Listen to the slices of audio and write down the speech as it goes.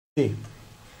Sí.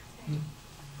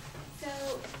 So,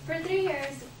 for 3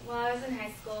 years while I was in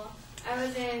high school, I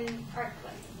was in art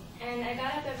club. And I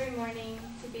got up every morning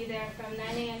to be there from 9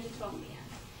 a.m. to 12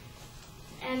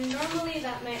 p.m. And normally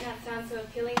that might not sound so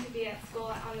appealing to be at school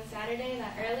on a Saturday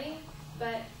that early,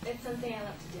 but it's something I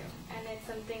love to do. And it's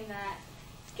something that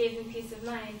gave me peace of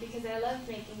mind because I loved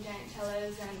making giant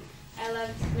cellos and I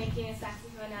loved making a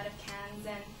saxophone out of cans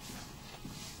and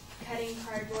cutting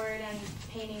cardboard and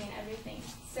painting and everything.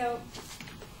 So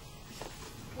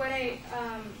in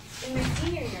my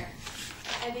senior year,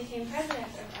 I became president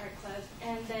of art club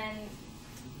and then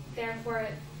therefore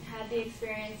had the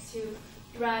experience to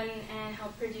run and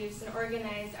help produce and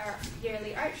organize our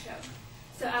yearly art show.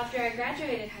 So after I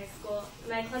graduated high school,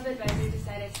 my club advisor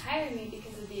decided to hire me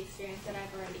because of the experience that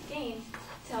I've already gained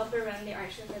to help her run the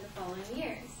art show for the following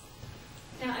years.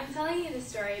 Now I'm telling you this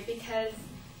story because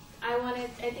I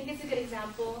think it's a good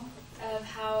example of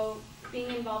how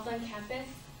being involved on campus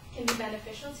can be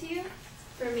beneficial to you.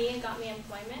 For me, it got me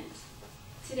employment.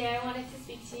 Today I wanted to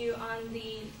speak to you on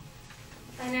the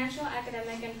financial,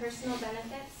 academic, and personal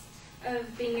benefits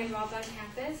of being involved on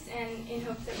campus, and in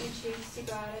hopes that you choose to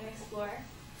go out and explore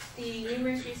the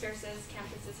numerous resources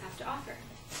campuses have to offer.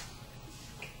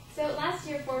 So last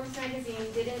year, Forbes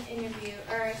magazine did an interview,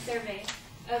 or a survey,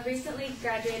 of recently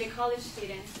graduated college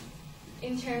students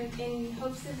in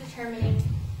hopes of determining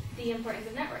the importance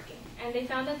of networking. And they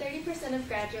found that 30% of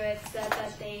graduates said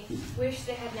that they wish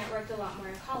they had networked a lot more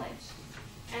in college,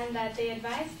 and that they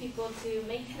advise people to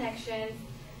make connections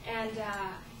and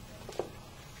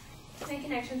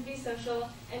be social,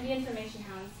 and be information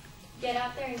hounds. Get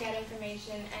out there and get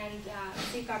information and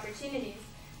seek opportunities.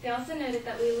 They also noted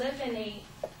that we live in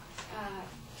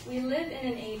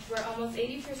an age where almost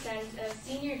 80% of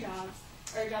senior jobs,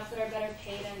 or jobs that are better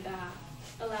paid and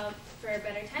allow for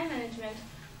better time management,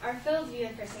 are filled via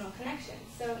personal connections.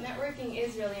 So networking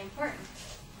is really important.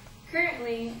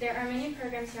 Currently, there are many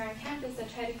programs here on campus that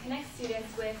try to connect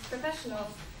students with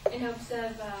professionals in hopes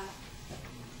of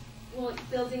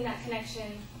building that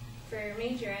connection for your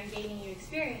major and gaining new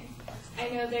experience. I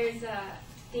know there's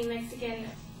the Mexican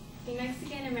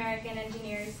American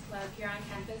Engineers Club here on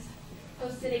campus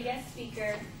hosted a guest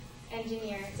speaker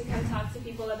engineer to come talk to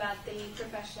people about the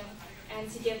profession and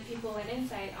to give people an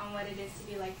insight on what it is to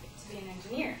be like to be an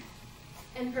engineer.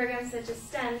 And programs such as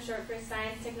STEM, short for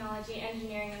science, technology,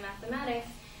 engineering, and mathematics,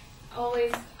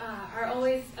 are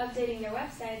always updating their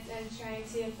websites and trying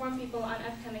to inform people on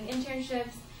upcoming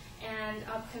internships and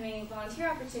upcoming volunteer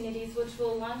opportunities, which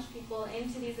will launch people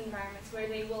into these environments where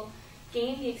they will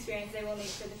gain the experience they will need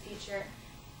for the future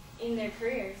in their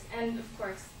careers. And of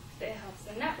course, it helps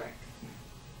them network.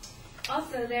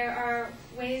 Also, there are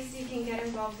ways you can get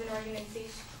involved in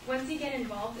organizations. Once you get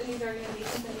involved in these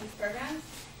organizations and these programs,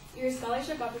 your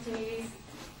scholarship opportunities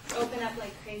open up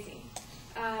like crazy.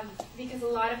 Because a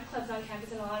lot of clubs on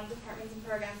campus and a lot of departments and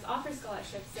programs offer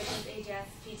scholarships such as AJS,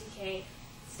 PTK,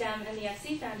 STEM, and the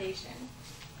FC Foundation.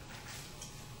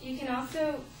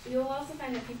 You'll also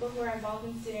find that people who are involved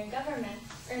in student government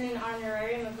earn an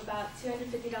honorarium of about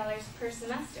 $250 per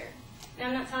semester. Now,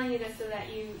 I'm not telling you this so that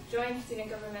you join student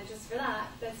government just for that,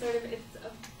 but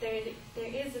there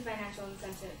is a financial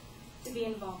incentive to be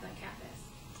involved on campus.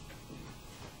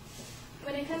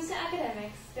 When it comes to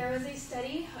academics, there was a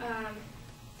study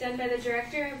done by the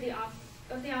director of the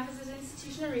Office of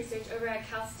Institutional Research over at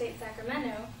Cal State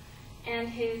Sacramento,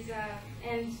 and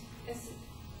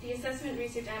the assessment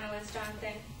research analyst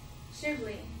Jonathan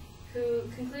Shively, who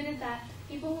concluded that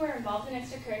people who were involved in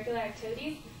extracurricular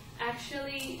activities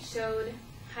actually showed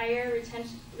higher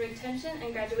retention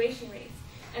and graduation rates,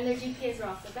 and their GPAs were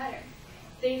also better.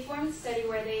 They formed a study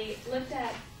where they looked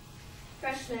at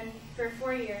freshmen for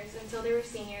 4 years until they were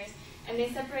seniors, and they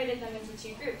separated them into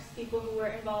two groups: people who were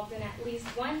involved in at least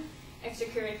one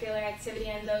extracurricular activity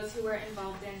and those who were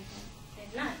involved in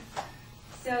none.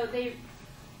 So they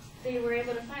were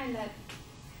able to find that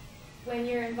when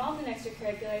you're involved in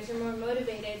extracurriculars, you're more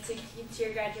motivated to keep to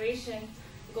your graduation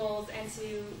goals and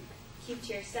to keep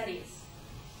to your studies.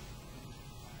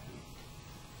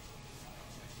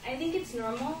 I think it's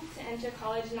normal to enter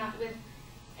college not with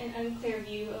an unclear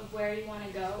view of where you want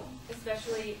to go,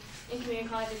 especially in community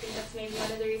college. I think that's maybe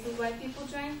one of the reasons why people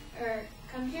join or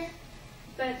come here.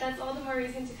 But that's all the more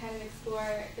reason to kind of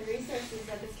explore the resources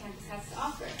that this campus has to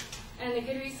offer. And a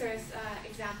good resource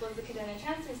example is the Cadena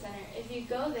Transfer Center. If you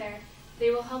go there,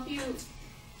 they will help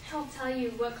tell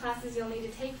you what classes you'll need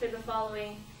to take for the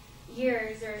following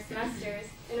years or semesters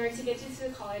in order to get you to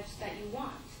the college that you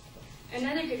want.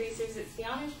 Another good resource is the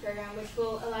honors program, which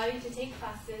will allow you to take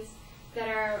classes that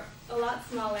are a lot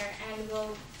smaller and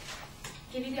will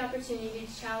give you the opportunity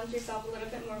to challenge yourself a little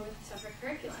bit more with tougher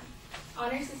curriculum.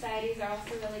 Honor societies are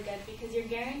also really good because you're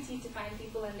guaranteed to find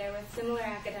people in there with similar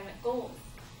academic goals.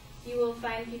 You will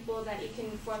find people that you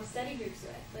can form study groups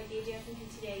with, like AGF and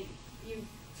PTA. You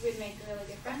would make really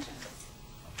good friendships.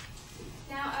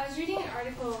 Now, I was reading an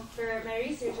article for my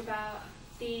research about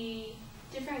the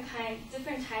different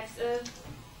types of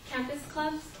campus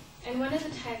clubs, and one of the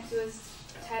types was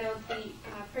titled the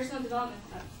Personal Development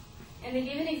Club. And they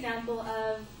gave an example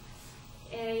of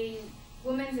a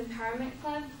women's empowerment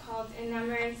club called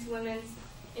Enamourance Women's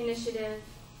Initiative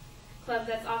Club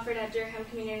that's offered at Durham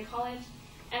Community College.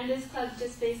 And this club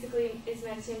just basically is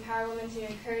meant to empower women, to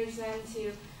encourage them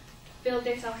to build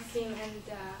their self-esteem and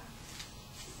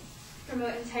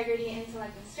promote integrity,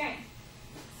 intellect, and strength.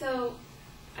 So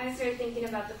I started thinking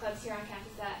about the clubs here on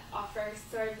campus that offer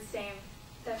sort of the same,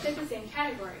 that fit the same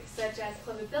categories, such as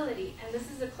Clubability. And this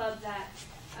is a club that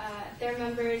their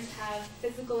members have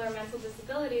physical or mental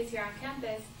disabilities here on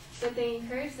campus, but they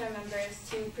encourage their members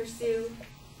to pursue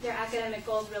their academic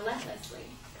goals relentlessly.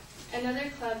 Another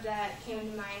club that came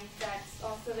to mind that's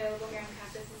also available here on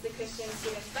campus is the Christian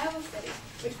Students Bible Study,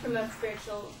 which promotes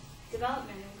spiritual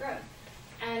development and growth.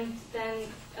 And then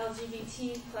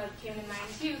LGBT Club came to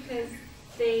mind too, because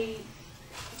they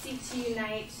seek to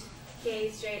unite gay,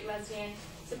 straight, lesbian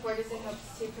supporters in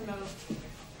hopes to promote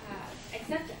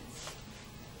acceptance.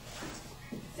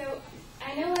 So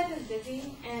I know life is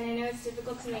busy, and I know it's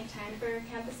difficult to make time for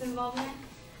campus involvement,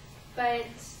 but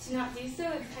to not do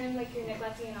so, it's kind of like you're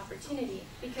neglecting an opportunity,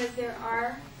 because there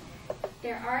are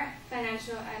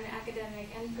financial and academic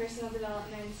and personal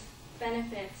development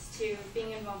benefits to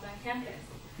being involved on campus.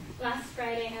 Last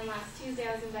Friday and last Tuesday,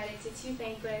 I was invited to 2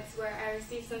 banquets where I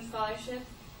received some scholarships,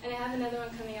 and I have another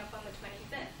one coming up on the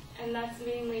 25th. And that's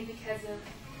mainly because of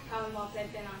how involved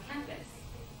I've been on campus.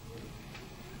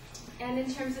 And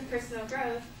in terms of personal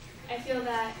growth, I feel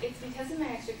that it's because of my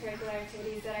extracurricular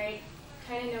activities that I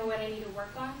kind of know what I need to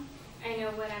work on. I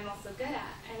know what I'm also good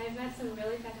at, and I've met some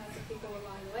really fantastic people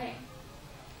along the way.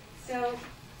 So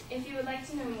if you would like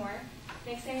to know more,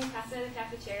 next time you pass by the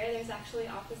cafeteria, there's actually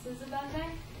offices about that,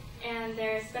 and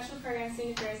there's special programs,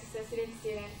 student affairs, associated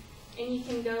students, and you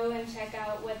can go and check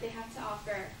out what they have to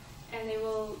offer, and they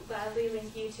will gladly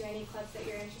link you to any clubs that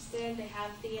you're interested in. They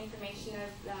have the information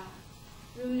of the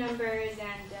room numbers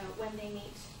and when they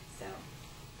meet, so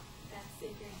that's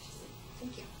if you're interested.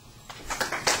 Thank you.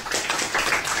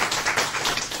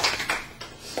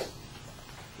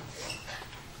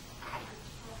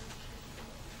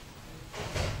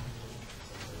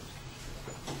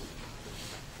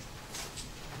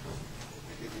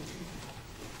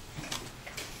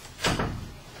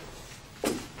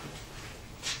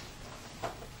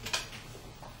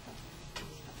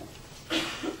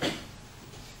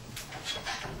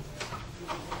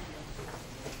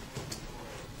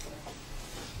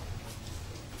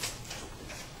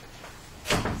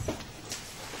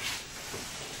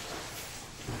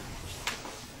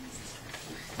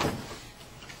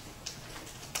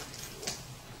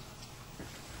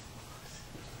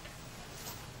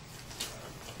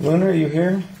 Luna, are you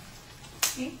here?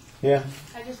 Me? Yeah.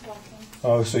 I just walked in.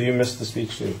 Oh, so you missed the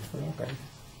speech too. Okay.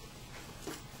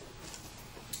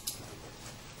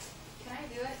 Can I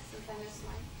do it since I missed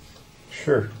mine?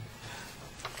 Sure.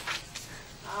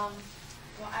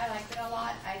 Well, I liked it a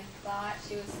lot. I thought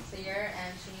she was clear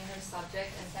and she knew her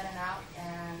subject inside and out,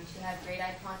 and she had great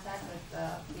eye contact with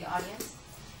the audience.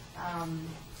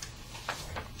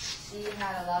 She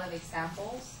had a lot of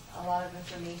examples, a lot of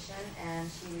information, and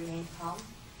she remained calm,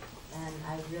 and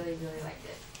I really, really liked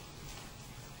it.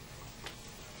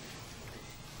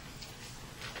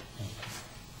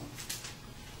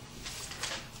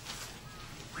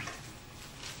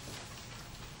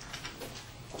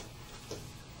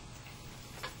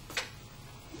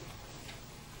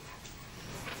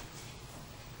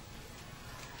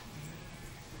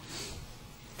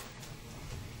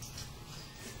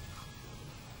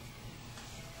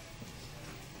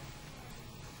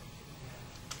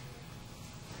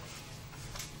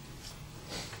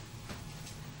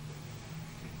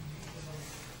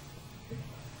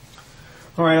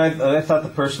 All right, I thought the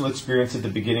personal experience at the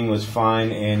beginning was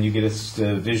fine, and you get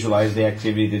to visualize the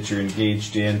activity that you're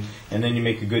engaged in, and then you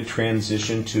make a good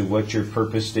transition to what your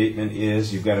purpose statement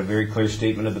is. You've got a very clear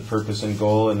statement of the purpose and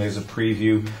goal, and there's a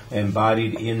preview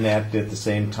embodied in that at the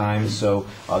same time. So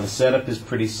the setup is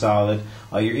pretty solid.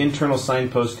 Your internal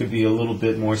signpost could be a little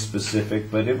bit more specific,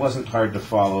 but it wasn't hard to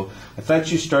follow. I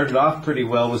thought you started off pretty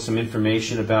well with some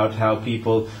information about how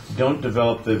people don't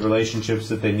develop the relationships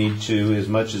that they need to as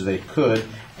much as they could,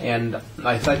 and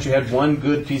I thought you had one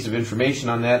good piece of information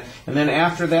on that. And then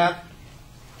after that,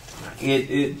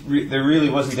 there really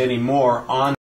wasn't any more on